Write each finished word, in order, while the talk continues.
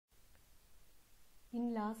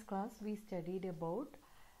In last class we studied about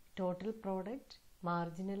total product,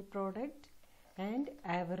 marginal product and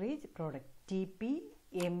average product, TP,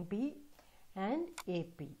 MP and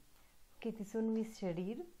AP. Okay, this one we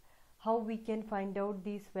studied. How we can find out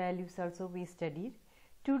these values also we studied.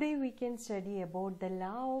 Today we can study about the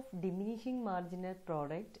law of diminishing marginal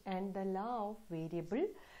product and the law of variable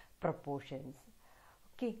proportions.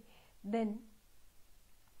 Okay, then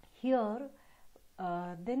here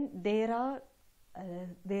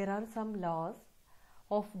there are some laws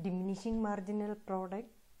of diminishing marginal product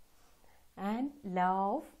and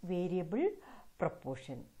law of variable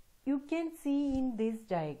proportion. You can see in this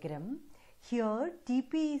diagram here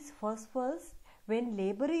TP is first when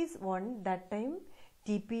labor is 1, that time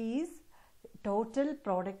TP is total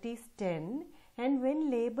product is 10, and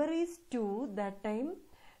when labor is 2, that time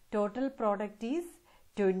total product is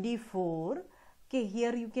 24. Okay,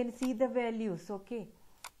 here you can see the values. Okay,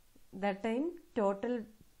 that time total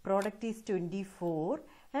product is 24,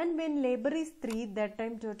 and when labor is 3, that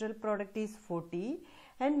time total product is 40,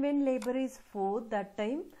 and when labor is 4, that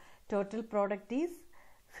time total product is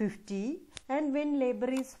 50, and when labor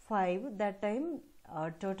is 5, that time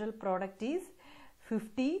total product is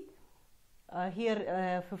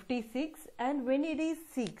 56, and when it is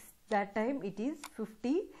 6, that time it is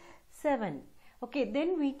 57. Okay,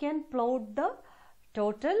 then we can plot the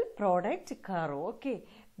total product curve. Okay,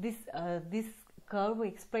 this curve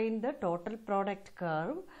explain the total product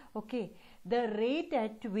curve. Okay, the rate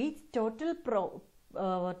at which total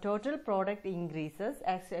product increases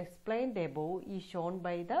as explained above is shown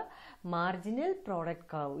by the marginal product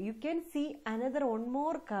curve. You can see another one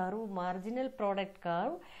more curve, marginal product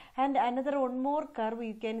curve, and another one more curve.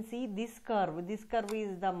 You can see this curve. This curve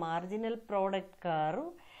is the marginal product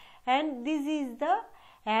curve, and this is the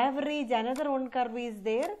average. Another one curve is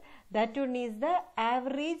there, that one is the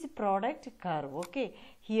average product curve. Okay,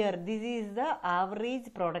 here this is the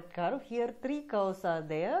average product curve. Here three curves are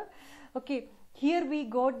there. Okay, here we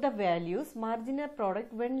got the values. Marginal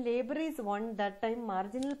product, when labor is 1, that time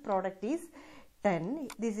marginal product is 10.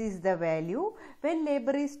 This is the value. When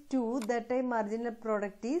labor is 2, that time marginal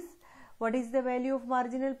product is, what is the value of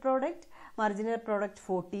marginal product? Marginal product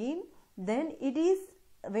 14. Then it is,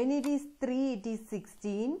 when it is 3, it is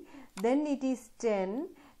 16. Then it is 10.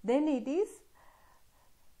 Then it is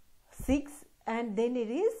 6. And then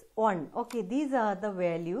it is 1. Okay, these are the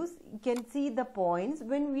values. You can see the points.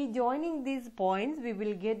 When we joining these points, we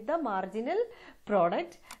will get the marginal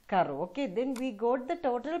product curve. Okay, then we got the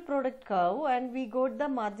total product curve and we got the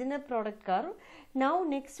marginal product curve. Now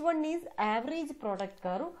next one is average product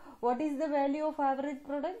curve. What is the value of average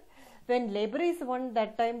product? When labor is 1,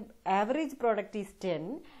 that time average product is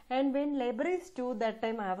 10, and when labor is 2, that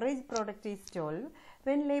time average product is 12.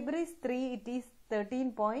 When labor is 3, it is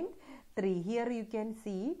 13.3. Here you can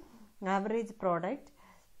see average product.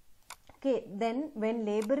 Okay, then when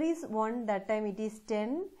labor is 1, that time it is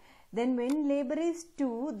 10. Then when labor is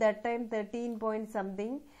 2, that time 13 point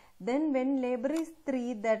something. Then when labor is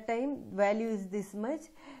 3, that time value is this much.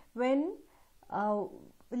 When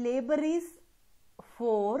labor is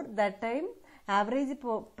 4, that time average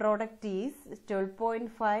product is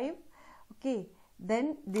 12.5. okay,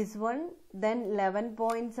 then this one, then 11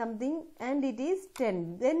 point something, and it is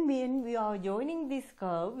 10. Then when we are joining this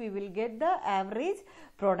curve, we will get the average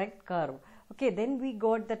product curve. Okay, then we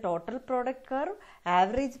got the total product curve,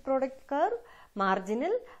 average product curve,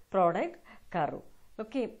 marginal product curve.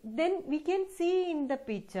 Okay, then we can see in the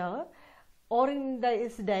picture or in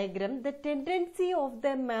this diagram, the tendency of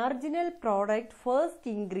the marginal product first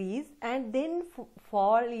increase and then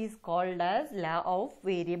fall is called as law of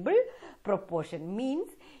variable proportion. Means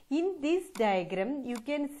in this diagram you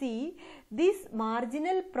can see this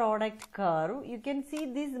marginal product curve. You can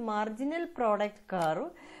see this marginal product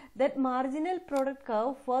curve. That marginal product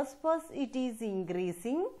curve first it is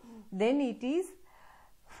increasing, then it is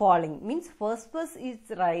falling. Means first it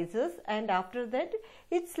rises and after that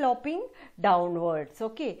it's sloping downwards.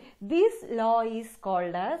 Okay, this law is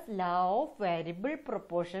called as law of variable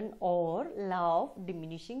proportion or law of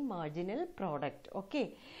diminishing marginal product.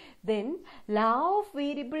 Okay, then law of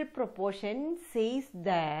variable proportion says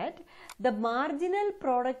that the marginal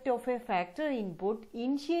product of a factor input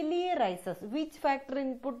initially rises. Which factor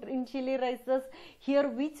input initially rises? Here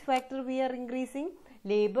which factor we are increasing?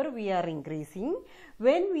 Labor we are increasing.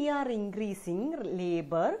 When we are increasing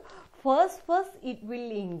labor, first it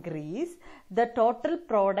will increase the total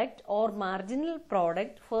product or marginal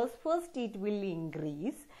product. First it will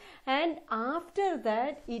increase, and after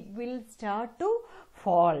that it will start to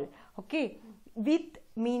fall. Okay, with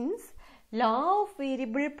means Law of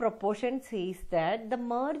variable proportion says that the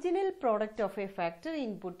marginal product of a factory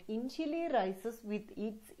input initially rises with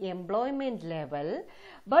its employment level,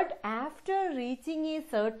 but after reaching a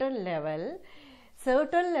certain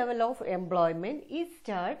level of employment, it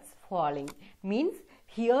starts falling. Means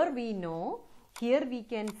here we know, here we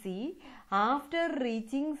can see after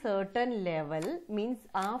reaching certain level, means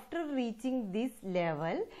after reaching this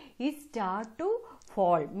level, it start to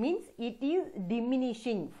fall, means it is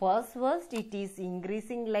diminishing. First it is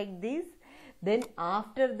increasing like this, then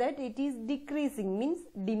after that it is decreasing, means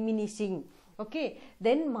diminishing. Okay,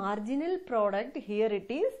 then marginal product, here it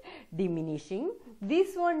is diminishing.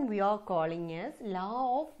 This one we are calling as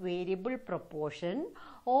law of variable proportion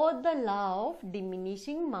or the law of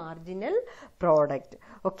diminishing marginal product.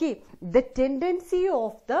 Okay, the tendency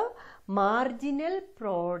of the marginal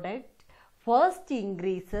product first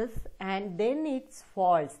increases and then it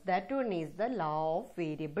falls. That one is the law of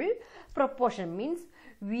variable proportion. Means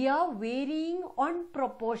we are varying on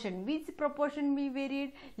proportion. Which proportion we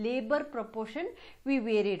varied? Labor proportion we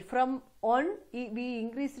varied. From 1 we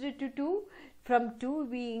increased it to 2, from 2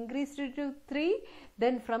 we increased it to 3,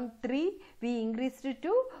 then from 3 we increased it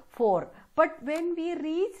to 4. But when we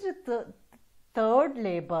reached the third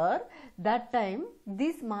labor, that time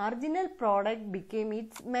this marginal product became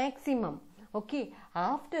its maximum. Okay,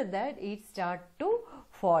 after that it start to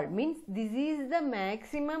fall, means this is the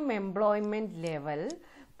maximum employment level.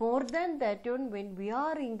 More than that one, when we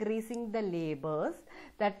are increasing the labors,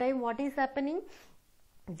 that time what is happening?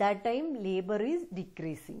 That time labor is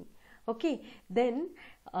decreasing. Okay, then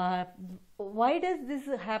why does this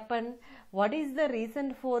happen? What is the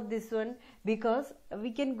reason for this one? Because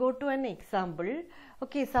we can go to an example.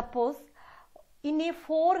 Okay, suppose in a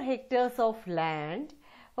 4 hectares of land,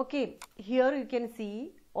 okay, here you can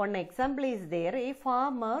see one example is there, a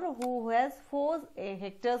farmer who has 4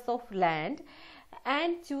 hectares of land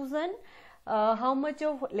and chosen how much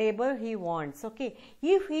of labor he wants. Okay,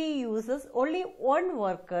 if he uses only one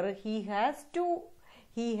worker, he has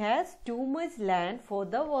too much land for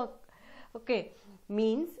the work. Okay,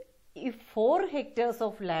 means if 4 hectares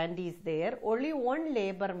of land is there, only one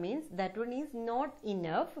labor, means that one is not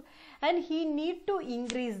enough and he need to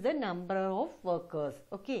increase the number of workers.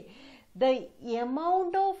 Okay, the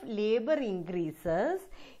amount of labor increases,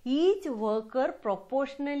 each worker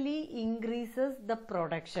proportionally increases the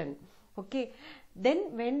production. Okay,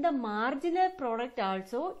 then when the marginal product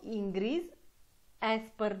also increase as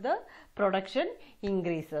per the production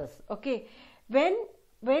increases. Okay,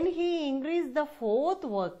 when he increased the 4th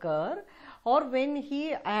worker or when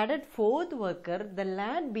he added 4th worker, the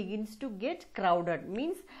land begins to get crowded,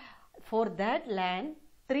 means for that land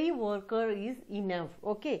 3 worker is enough.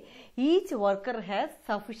 Okay, each worker has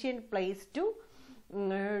sufficient place to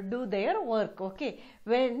do their work. Okay,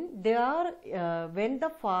 when they are when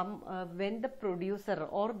the producer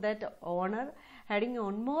or that owner adding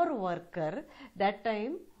one more worker, that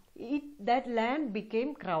time that land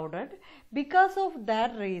became crowded. Because of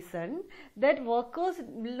that reason, that workers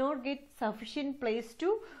will not get sufficient place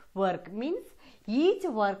to work, means each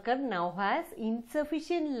worker now has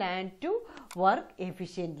insufficient land to work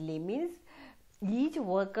efficiently, means each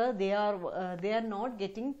worker they are not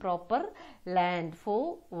getting proper land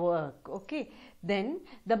for work. Okay, then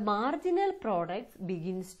the marginal products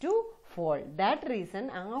begins to fall. That reason,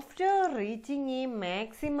 after reaching a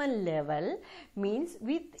maximum level, means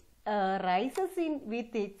with rises in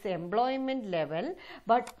with its employment level,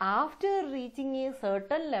 but after reaching a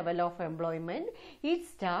certain level of employment, it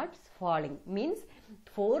starts falling. Means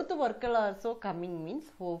 4th worker also coming, means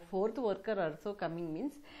fourth worker also coming,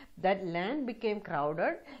 means that land became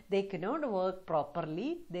crowded, they cannot work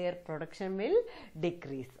properly, their production will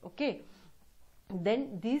decrease. Okay,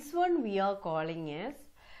 then this one we are calling as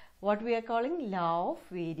what we are calling law of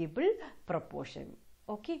variable proportion.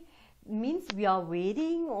 Okay, means we are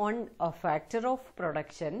varying on a factor of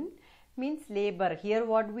production, means labor. Here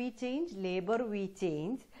what we change? Labor we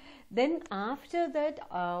change. Then after that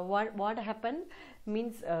what happened?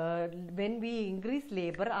 Means when we increase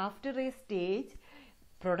labor, after a stage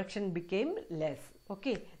production became less.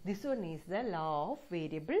 Okay, this one is the law of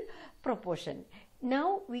variable proportion.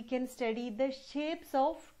 Now we can study the shapes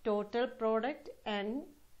of total product and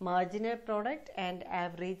marginal product and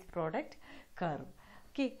average product curve.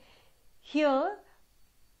 Okay, here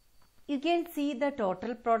you can see the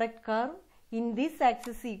total product curve. In this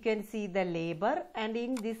axis you can see the labor and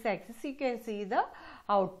in this axis you can see the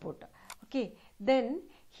output. Okay, then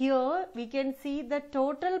here we can see the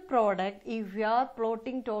total product. If we are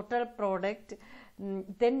plotting total product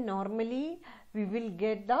then normally we will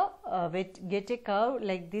get the get a curve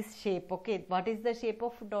like this shape. Okay, what is the shape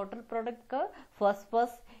of total product curve? First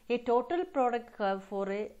a total product curve for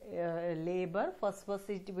a labor. First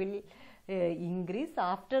it will increase.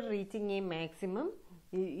 After reaching a maximum,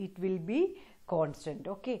 it will be constant.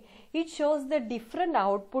 Okay, it shows the different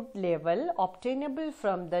output level obtainable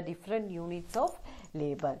from the different units of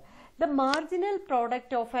labor. The marginal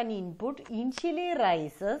product of an input initially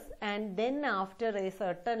rises, and then after a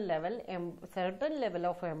certain level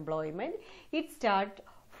of employment, it starts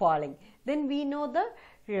falling. Then we know the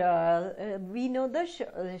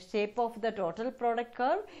shape of the total product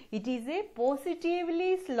curve. It is a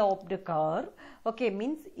positively sloped curve. Okay,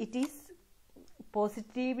 means it is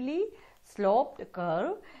positively sloped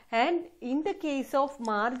curve. And in the case of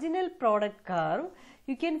marginal product curve,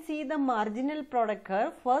 you can see the marginal product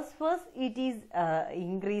curve. First it is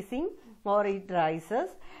increasing or it rises,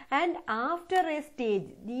 and after a stage,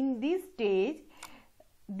 in this stage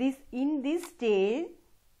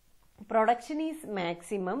production is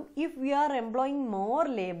maximum. If we are employing more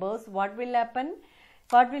laborers, what will happen?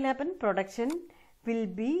 Production will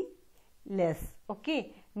be less.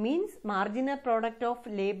 Okay, means marginal product of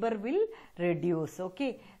labor will reduce.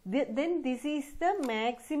 Okay, then this is the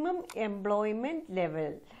maximum employment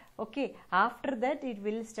level. Okay, after that it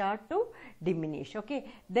will start to diminish.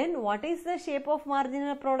 Okay, then what is the shape of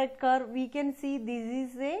marginal product curve? We can see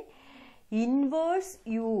this is a inverse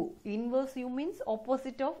U. Inverse U means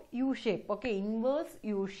opposite of U shape. Okay, inverse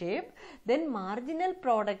U shape. Then marginal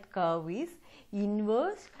product curve is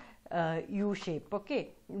inverse U shape.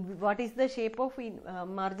 Okay, what is the shape of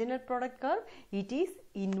marginal product curve? It is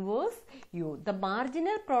inverse U. The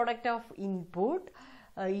marginal product of input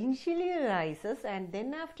initially rises, and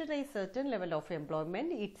then after a certain level of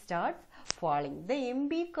employment, it starts falling. The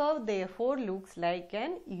MB curve therefore looks like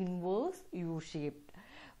an inverse U shape.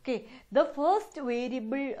 Okay, the first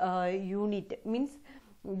variable unit means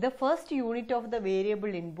the first unit of the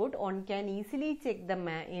variable input, one can easily check the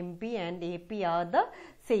MP and AP are the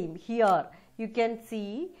same. Here you can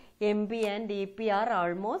see MP and AP are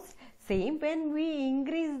almost same. When we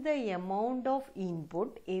increase the amount of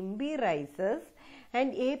input, MP rises,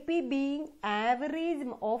 and AP being average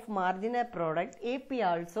of marginal product, AP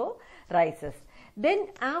also rises. Then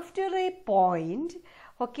after a point,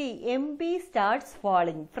 okay, MP starts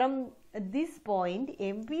falling. From this point,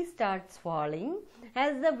 MP starts falling.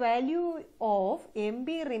 As the value of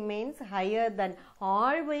MP remains higher than,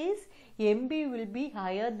 always MP will be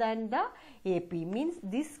higher than the AP. Means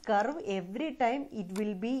this curve every time it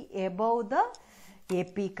will be above the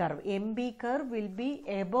AP curve. MP curve will be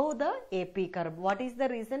above the AP curve. What is the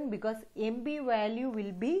reason? Because MP value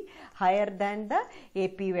will be higher than the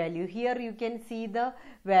AP value. Here you can see the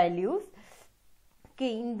values.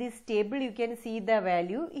 Okay, in this table you can see the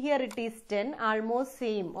value. Here it is 10, almost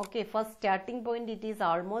same. Okay, first starting point it is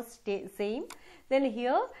almost same. Then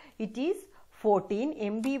here it is 14.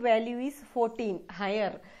 MB value is 14,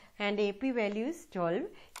 higher, and AP value is 12.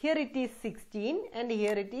 Here it is 16, and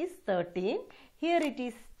here it is 13. Here it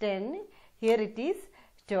is 10, here it is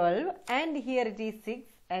 12, and here it is 6,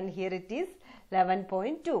 and here it is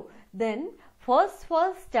 11.2. Then first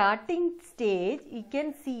starting stage, you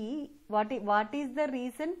can see what is the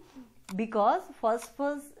reason? Because first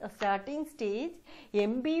starting stage,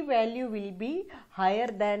 MB value will be higher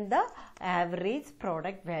than the average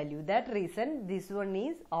product value. That reason this one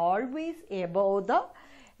is always above the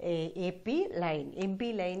AP line.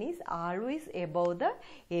 MP line is always above the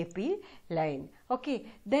AP line. Okay,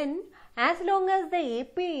 then as long as the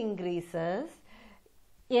AP increases,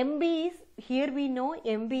 MB is, here we know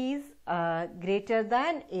MB is greater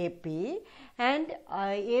than AP, and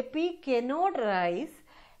AP cannot rise.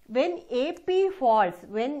 When AP falls,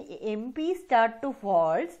 when MP start to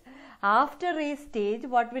falls, after a stage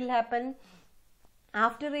what will happen?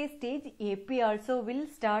 After a stage AP also will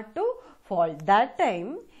start to fall. That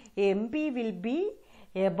time MP will be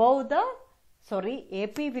above the,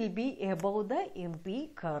 AP will be above the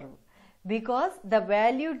MP curve, because the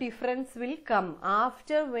value difference will come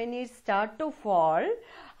after when it start to fall.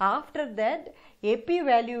 After that AP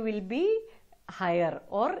value will be higher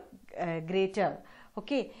or greater.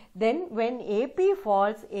 Okay, then when AP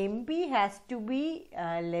falls, MP has to be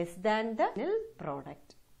less than the final product.